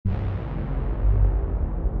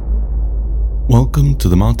Welcome to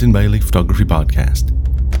the Martin Bailey Photography Podcast.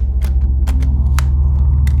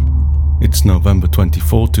 It's November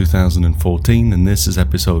 24, 2014, and this is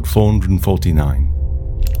episode 449.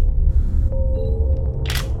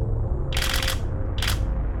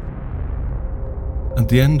 At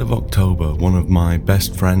the end of October, one of my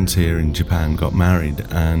best friends here in Japan got married,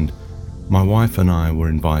 and my wife and I were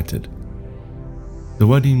invited. The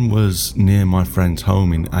wedding was near my friend's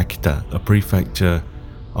home in Akita, a prefecture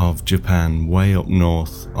of Japan way up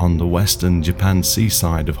north on the western Japan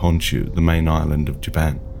seaside of Honshu, the main island of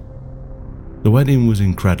Japan. The wedding was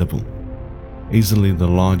incredible, easily the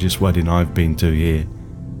largest wedding I've been to here,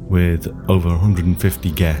 with over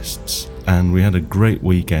 150 guests, and we had a great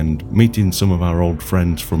weekend meeting some of our old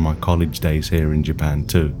friends from my college days here in Japan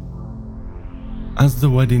too. As the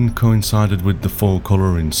wedding coincided with the fall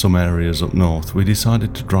colour in some areas up north, we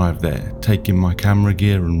decided to drive there, taking my camera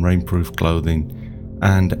gear and rainproof clothing,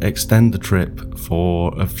 and extend the trip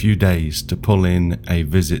for a few days to pull in a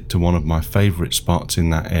visit to one of my favourite spots in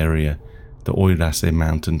that area, the Oirase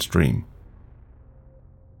mountain stream.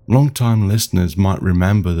 Long-time listeners might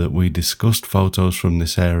remember that we discussed photos from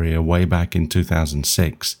this area way back in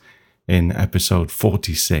 2006 in episode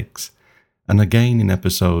 46, and again in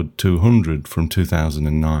episode 200 from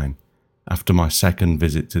 2009, after my second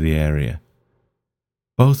visit to the area.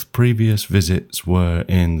 Both previous visits were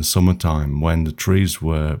in the summertime when the trees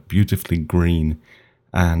were beautifully green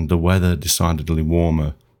and the weather decidedly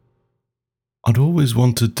warmer. I'd always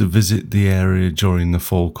wanted to visit the area during the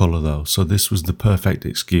fall colour though, so this was the perfect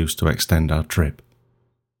excuse to extend our trip.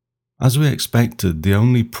 As we expected, the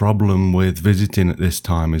only problem with visiting at this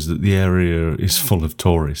time is that the area is full of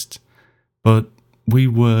tourists, but we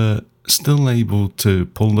were still able to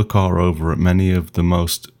pull the car over at many of the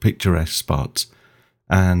most picturesque spots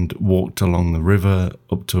and walked along the river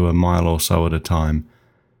up to a mile or so at a time.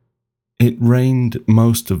 It rained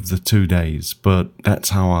most of the 2 days, but that's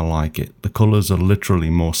how I like it. The colours are literally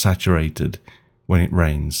more saturated when it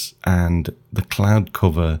rains, and the cloud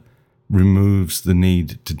cover removes the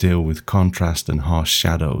need to deal with contrast and harsh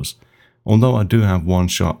shadows. Although I do have one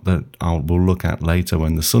shot that we'll look at later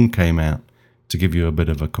when the sun came out to give you a bit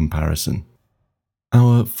of a comparison.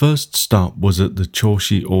 Our first stop was at the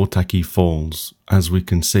Choshi Otaki Falls, as we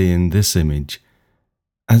can see in this image.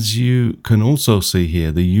 As you can also see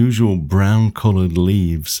here, the usual brown-coloured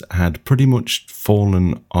leaves had pretty much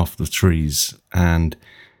fallen off the trees, and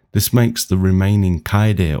this makes the remaining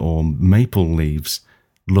kaide or maple leaves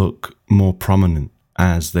look more prominent,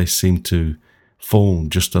 as they seem to fall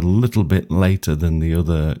just a little bit later than the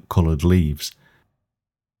other coloured leaves.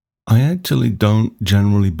 I actually don't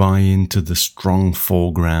generally buy into the strong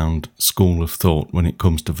foreground school of thought when it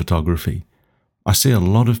comes to photography. I see a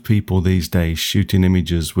lot of people these days shooting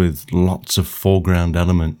images with lots of foreground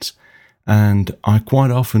elements, and I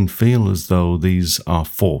quite often feel as though these are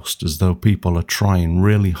forced, as though people are trying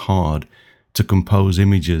really hard to compose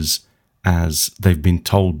images as they've been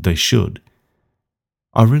told they should.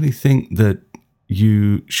 I really think that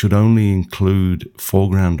you should only include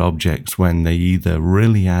foreground objects when they either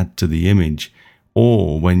really add to the image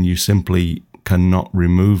or when you simply cannot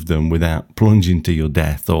remove them without plunging to your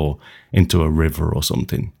death or into a river or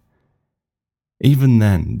something. Even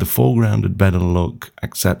then, the foreground had better look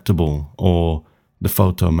acceptable or the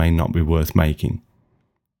photo may not be worth making.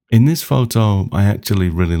 In this photo, I actually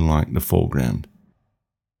really like the foreground.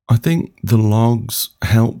 I think the logs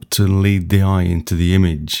help to lead the eye into the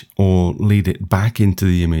image or lead it back into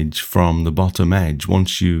the image from the bottom edge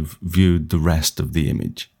once you've viewed the rest of the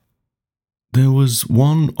image. There was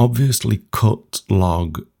one obviously cut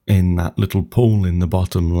log in that little pool in the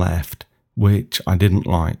bottom left, which I didn't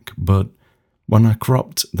like, but when I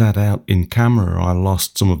cropped that out in camera, I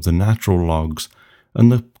lost some of the natural logs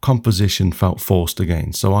and the composition felt forced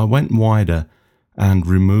again, so I went wider and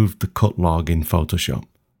removed the cut log in Photoshop.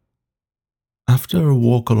 After a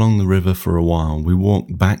walk along the river for a while, we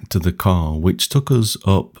walked back to the car, which took us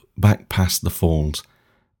up back past the falls,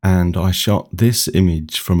 and I shot this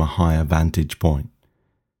image from a higher vantage point.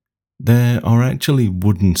 There are actually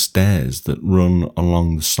wooden stairs that run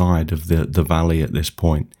along the side of the valley at this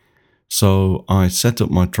point, so I set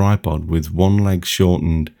up my tripod with one leg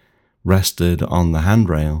shortened, rested on the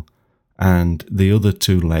handrail, and the other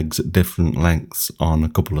two legs at different lengths on a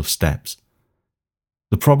couple of steps.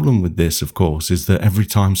 The problem with this, of course, is that every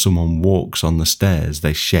time someone walks on the stairs,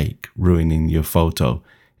 they shake, ruining your photo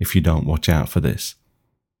if you don't watch out for this.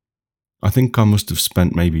 I think I must have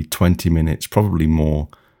spent maybe 20 minutes, probably more,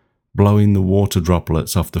 blowing the water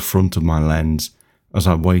droplets off the front of my lens as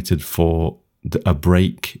I waited for a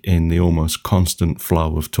break in the almost constant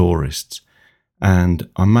flow of tourists, and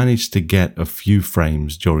I managed to get a few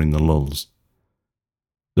frames during the lulls.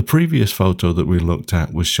 The previous photo that we looked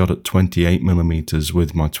at was shot at 28mm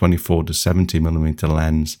with my 24-70mm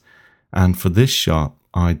lens, and for this shot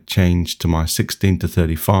I changed to my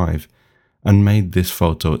 16-35 and made this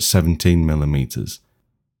photo at 17mm.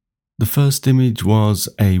 The first image was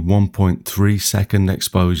a 1.3 second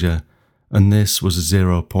exposure, and this was a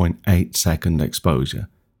 0.8 second exposure.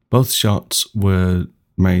 Both shots were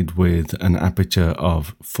made with an aperture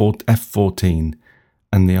of f14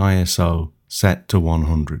 and the ISO set to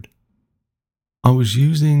 100. I was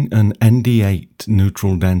using an ND8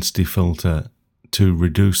 neutral density filter to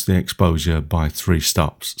reduce the exposure by 3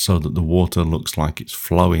 stops so that the water looks like it's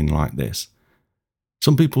flowing like this.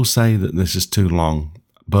 Some people say that this is too long,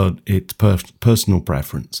 but it's personal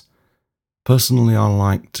preference. Personally, I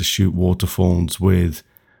like to shoot waterfalls with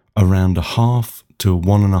around a 0.5 to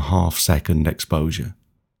 1.5 second exposure.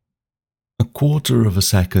 A 1/4 of a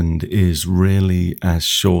second is really as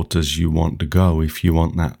short as you want to go if you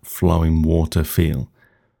want that flowing water feel.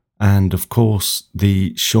 And of course,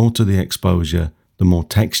 the shorter the exposure, the more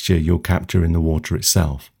texture you'll capture in the water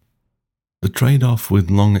itself. The trade-off with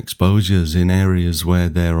long exposures in areas where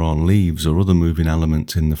there are leaves or other moving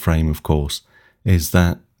elements in the frame, of course, is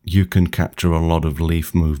that you can capture a lot of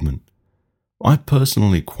leaf movement. I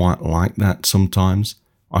personally quite like that sometimes.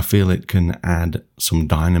 I feel it can add some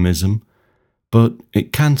dynamism, but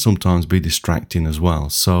it can sometimes be distracting as well,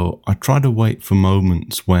 so I try to wait for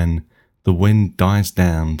moments when the wind dies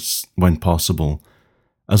down when possible,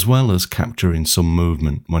 as well as capturing some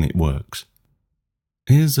movement when it works.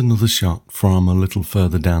 Here's another shot from a little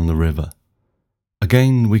further down the river.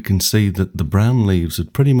 Again, we can see that the brown leaves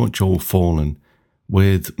had pretty much all fallen,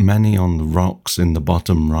 with many on the rocks in the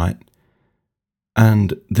bottom right.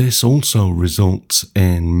 And this also results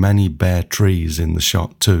in many bare trees in the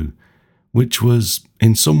shot too, which was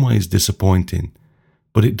in some ways disappointing,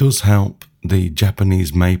 but it does help the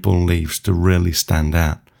Japanese maple leaves to really stand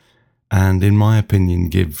out, and in my opinion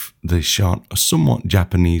give the shot a somewhat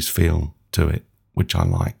Japanese feel to it, which I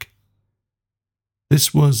like.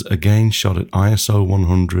 This was again shot at ISO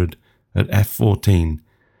 100 at f14,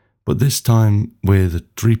 but this time with a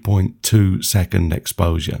 3.2 second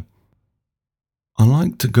exposure. I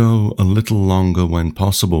like to go a little longer when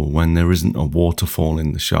possible when there isn't a waterfall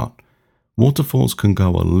in the shot. Waterfalls can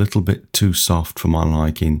go a little bit too soft for my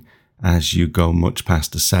liking as you go much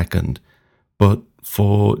past a second, but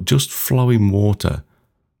for just flowing water,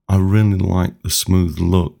 I really like the smooth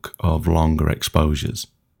look of longer exposures.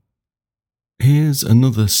 Here's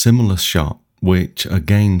another similar shot, which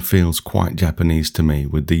again feels quite Japanese to me,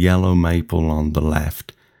 with the yellow maple on the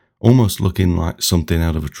left, almost looking like something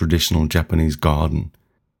out of a traditional Japanese garden.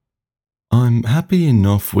 I'm happy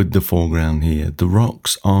enough with the foreground here. The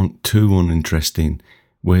rocks aren't too uninteresting,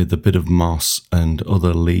 with a bit of moss and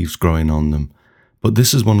other leaves growing on them, but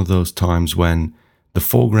this is one of those times when the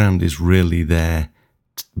foreground is really there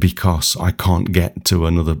because I can't get to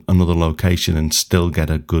another location and still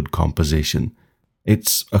get a good composition.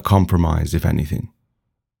 It's a compromise, if anything.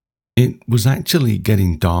 It was actually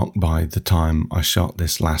getting dark by the time I shot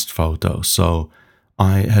this last photo, so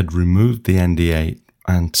I had removed the ND8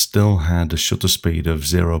 and still had a shutter speed of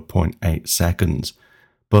 0.8 seconds,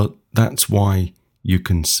 but that's why you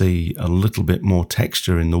can see a little bit more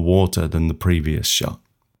texture in the water than the previous shot.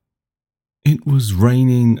 It was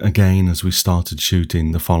raining again as we started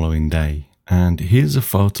shooting the following day, and here's a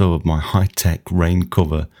photo of my high-tech rain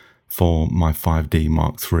cover for my 5D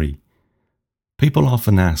Mark III. People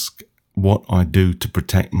often ask what I do to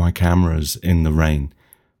protect my cameras in the rain,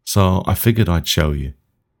 so I figured I'd show you.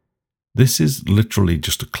 This is literally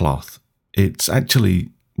just a cloth. It's actually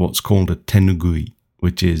what's called a tenugui,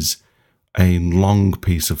 which is a long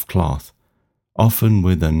piece of cloth, often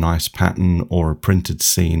with a nice pattern or a printed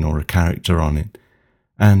scene or a character on it.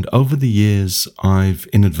 And over the years, I've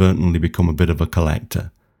inadvertently become a bit of a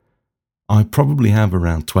collector. I probably have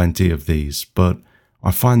around 20 of these, but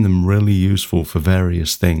I find them really useful for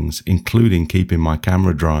various things, including keeping my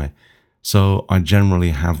camera dry, so I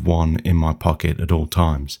generally have one in my pocket at all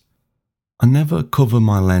times. I never cover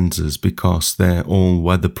my lenses because they're all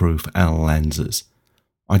weatherproof L lenses.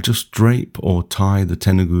 I just drape or tie the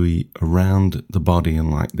tenugui around the body and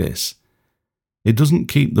like this. It doesn't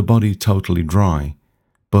keep the body totally dry,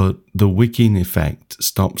 but the wicking effect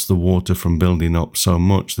stops the water from building up so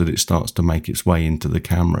much that it starts to make its way into the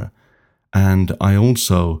camera. And I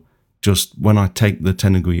also, just when I take the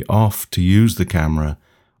tenugui off to use the camera,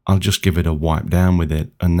 I'll just give it a wipe down with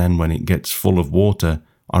it, and then when it gets full of water,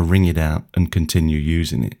 I wring it out and continue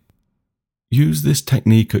using it. Use this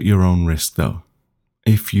technique at your own risk though.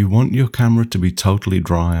 If you want your camera to be totally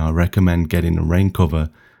dry, I recommend getting a rain cover,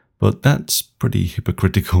 but that's pretty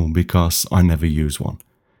hypocritical because I never use one.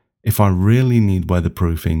 If I really need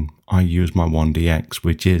weatherproofing, I use my 1DX,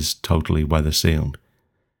 which is totally weather sealed.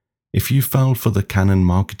 If you fell for the Canon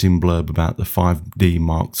marketing blurb about the 5D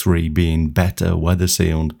Mark III being better weather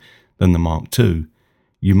sealed than the Mark II,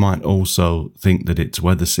 you might also think that it's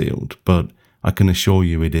weather sealed, but I can assure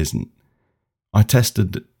you it isn't. I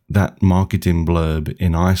tested that marketing blurb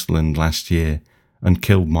in Iceland last year and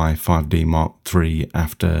killed my 5D Mark III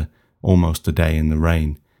after almost a day in the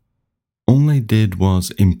rain. All they did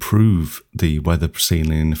was improve the weather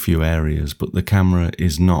sealing in a few areas, but the camera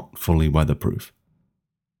is not fully weatherproof.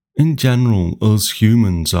 In general, us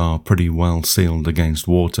humans are pretty well sealed against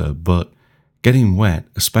water, but getting wet,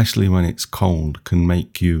 especially when it's cold, can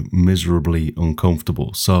make you miserably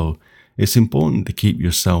uncomfortable, so it's important to keep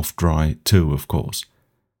yourself dry too, of course.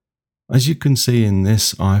 As you can see in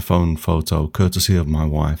this iPhone photo, courtesy of my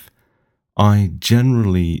wife, I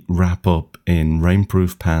generally wrap up in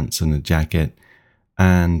rainproof pants and a jacket,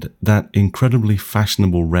 and that incredibly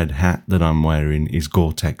fashionable red hat that I'm wearing is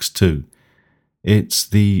Gore-Tex too. It's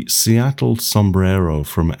the Seattle sombrero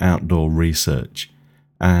from Outdoor Research,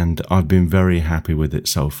 and I've been very happy with it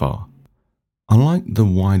so far. I like the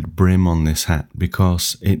wide brim on this hat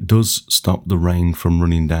because it does stop the rain from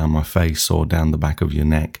running down my face or down the back of your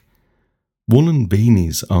neck. Woolen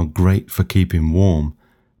beanies are great for keeping warm,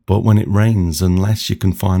 but when it rains, unless you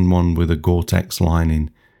can find one with a Gore-Tex lining,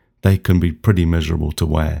 they can be pretty miserable to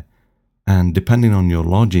wear. And depending on your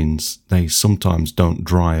lodgings, they sometimes don't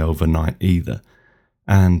dry overnight either.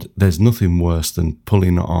 And there's nothing worse than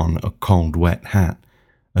pulling on a cold, wet hat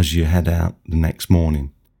as you head out the next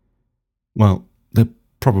morning. Well, there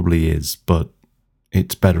probably is, but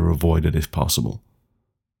it's better avoided if possible.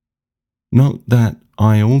 Note that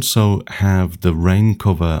I also have the rain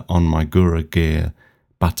cover on my Gura Gear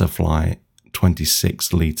Butterfly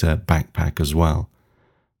 26-litre backpack as well.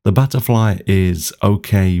 The Butterfly is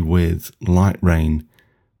okay with light rain,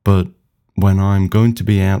 but when I'm going to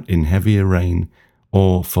be out in heavier rain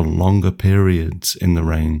or for longer periods in the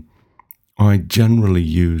rain, I generally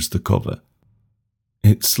use the cover.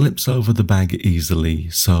 It slips over the bag easily,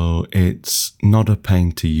 so it's not a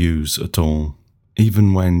pain to use at all,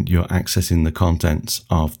 even when you're accessing the contents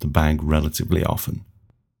of the bag relatively often.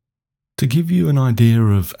 To give you an idea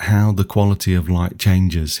of how the quality of light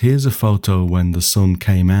changes, here's a photo when the sun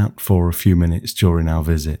came out for a few minutes during our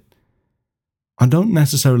visit. I don't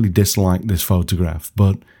necessarily dislike this photograph,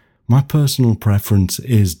 but my personal preference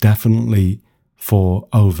is definitely for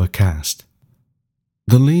overcast.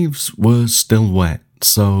 The leaves were still wet,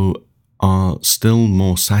 so are still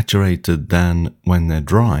more saturated than when they're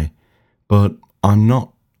dry, but I'm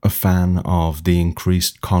not a fan of the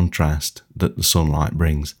increased contrast that the sunlight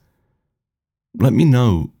brings. Let me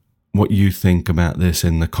know what you think about this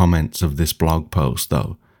in the comments of this blog post,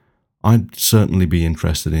 though. I'd certainly be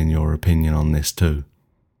interested in your opinion on this too.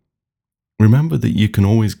 Remember that you can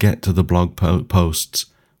always get to the blog posts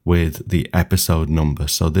with the episode number,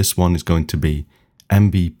 so this one is going to be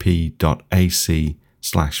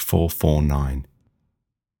mbp.ac/449.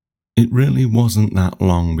 It really wasn't that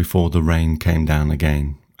long before the rain came down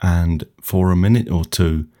again, and for a minute or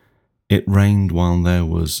two, it rained while there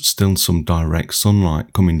was still some direct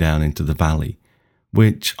sunlight coming down into the valley,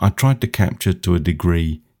 which I tried to capture to a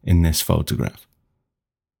degree in this photograph.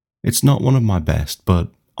 It's not one of my best, but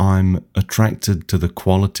I'm attracted to the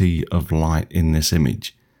quality of light in this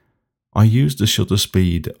image. I used a shutter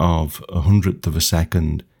speed of 100th of a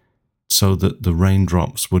second so that the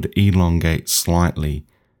raindrops would elongate slightly,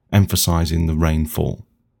 emphasizing the rainfall.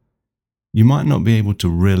 You might not be able to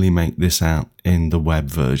really make this out in the web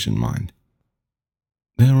version, mind.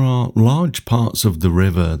 There are large parts of the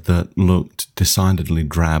river that looked decidedly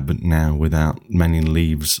drab now without many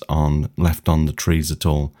leaves left on the trees at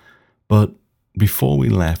all, but before we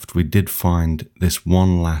left we did find this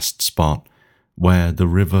one last spot where the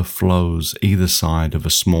river flows either side of a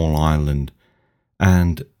small island,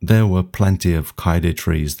 and there were plenty of kaide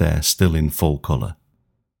trees there still in full colour.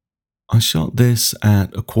 I shot this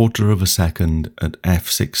at 1/4 of a second at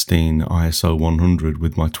f/16 ISO 100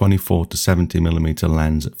 with my 24 to 70mm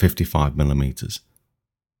lens at 55mm.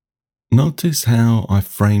 Notice how I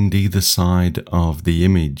framed either side of the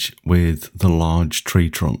image with the large tree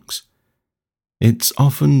trunks. It's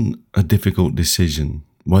often a difficult decision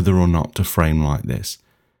whether or not to frame like this,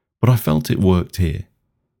 but I felt it worked here,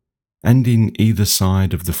 ending either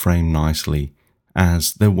side of the frame nicely,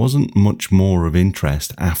 as there wasn't much more of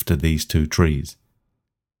interest after these two trees.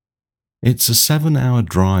 It's a 7-hour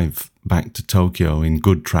drive back to Tokyo in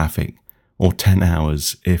good traffic, or 10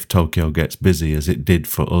 hours if Tokyo gets busy as it did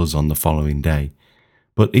for us on the following day.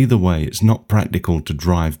 But either way, it's not practical to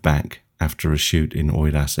drive back after a shoot in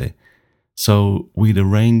Oirase, so we'd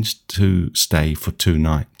arranged to stay for 2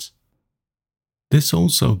 nights. This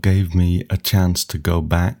also gave me a chance to go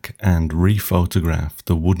back and re-photograph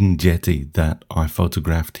the wooden jetty that I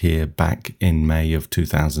photographed here back in May of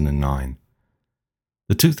 2009.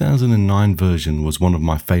 The 2009 version was one of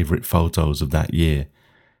my favourite photos of that year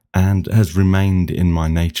and has remained in my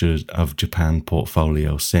Nature of Japan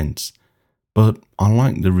portfolio since. But I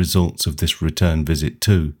like the results of this return visit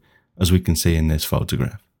too, as we can see in this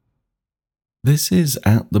photograph. This is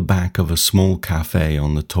at the back of a small cafe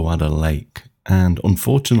on the Towada Lake, and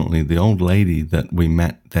unfortunately the old lady that we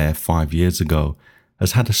met there 5 years ago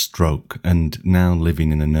has had a stroke and now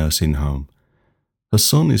living in a nursing home. Her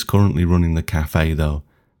son is currently running the cafe though,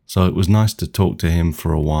 so it was nice to talk to him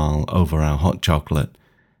for a while over our hot chocolate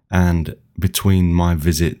and between my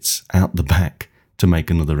visits out the back to make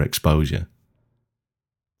another exposure.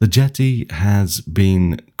 The jetty has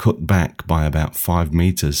been cut back by about 5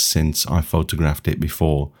 meters since I photographed it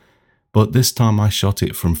before, but this time I shot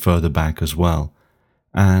it from further back as well,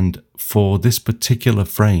 and for this particular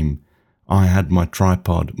frame I had my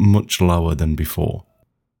tripod much lower than before.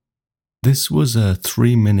 This was a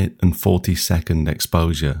 3-minute and 40-second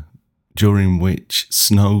exposure, during which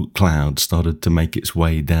snow cloud started to make its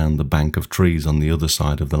way down the bank of trees on the other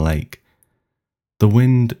side of the lake. The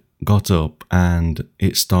wind got up and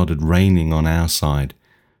it started raining on our side,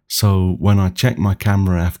 so when I checked my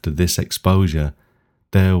camera after this exposure,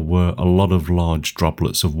 there were a lot of large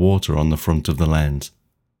droplets of water on the front of the lens.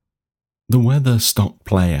 The weather stopped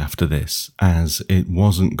play after this, as it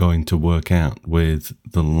wasn't going to work out with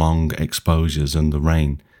the long exposures and the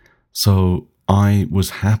rain, so I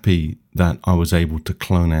was happy that I was able to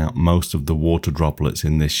clone out most of the water droplets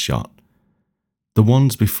in this shot. The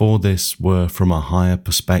ones before this were from a higher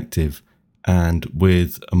perspective and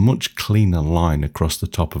with a much cleaner line across the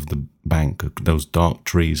top of the bank, those dark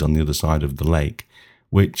trees on the other side of the lake,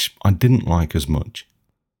 which I didn't like as much.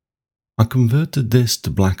 I converted this to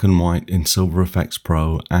black and white in Silver Effects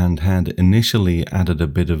Pro and had initially added a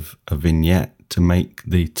bit of a vignette to make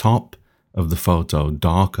the top of the photo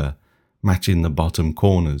darker, matching the bottom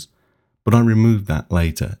corners, but I removed that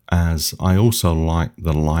later as I also like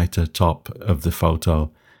the lighter top of the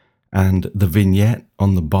photo, and the vignette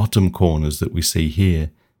on the bottom corners that we see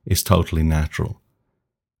here is totally natural.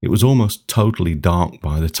 It was almost totally dark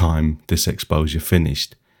by the time this exposure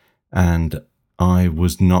finished, and I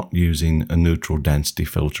was not using a neutral density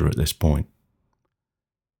filter at this point.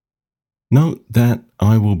 Note that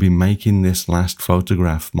I will be making this last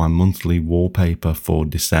photograph my monthly wallpaper for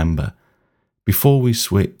December, before we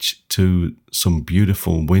switch to some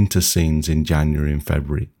beautiful winter scenes in January and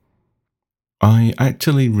February. I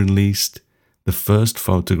actually released the first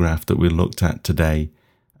photograph that we looked at today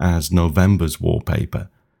as November's wallpaper,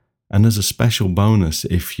 and as a special bonus,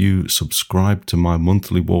 if you subscribe to my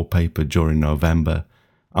monthly wallpaper during November,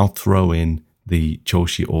 I'll throw in the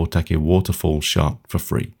Choshi Otake waterfall shot for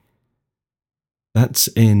free. That's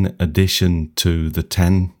in addition to the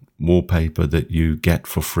 10 wallpaper that you get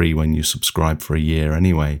for free when you subscribe for a year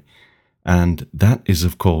anyway, and that is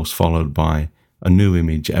of course followed by a new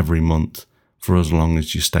image every month for as long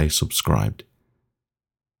as you stay subscribed.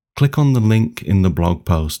 Click on the link in the blog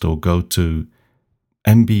post or go to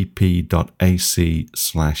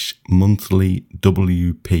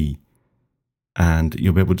mbp.ac/monthlywp and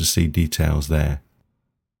you'll be able to see details there.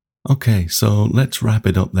 Okay, so let's wrap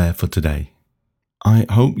it up there for today. I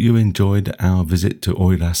hope you enjoyed our visit to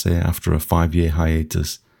Oirase after a 5-year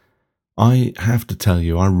hiatus. I have to tell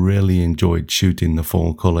you, I really enjoyed shooting the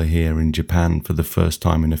fall colour here in Japan for the first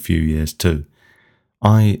time in a few years too.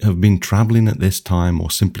 I have been travelling at this time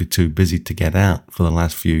or simply too busy to get out for the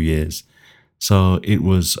last few years, so it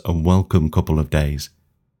was a welcome couple of days.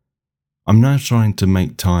 I'm now trying to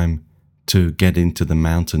make time to get into the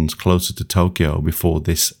mountains closer to Tokyo before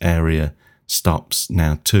this area stops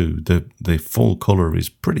now too. The fall colour is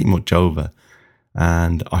pretty much over,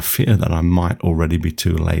 and I fear that I might already be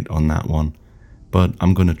too late on that one, but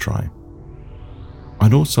I'm going to try.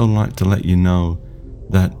 I'd also like to let you know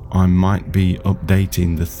that I might be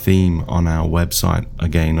updating the theme on our website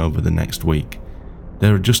again over the next week.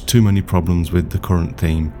 There are just too many problems with the current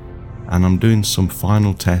theme, and I'm doing some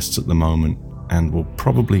final tests at the moment and will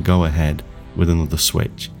probably go ahead with another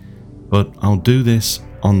switch. But I'll do this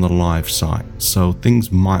on the live site, so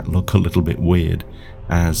things might look a little bit weird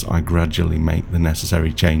as I gradually make the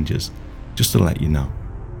necessary changes, just to let you know.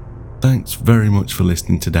 Thanks very much for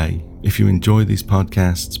listening today. If you enjoy these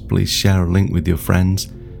podcasts, please share a link with your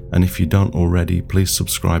friends And if you don't already, please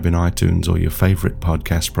subscribe in iTunes or your favourite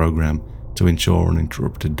podcast program to ensure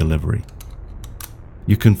uninterrupted delivery.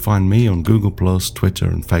 You can find me on Google+, Twitter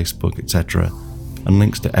and Facebook, etc. And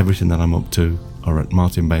links to everything that I'm up to are at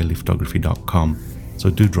martinbaileyphotography.com, so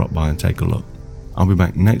do drop by and take a look. I'll be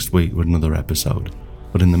back next week with another episode,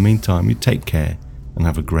 but in the meantime, you take care and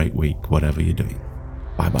have a great week, whatever you're doing.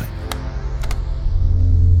 Bye bye.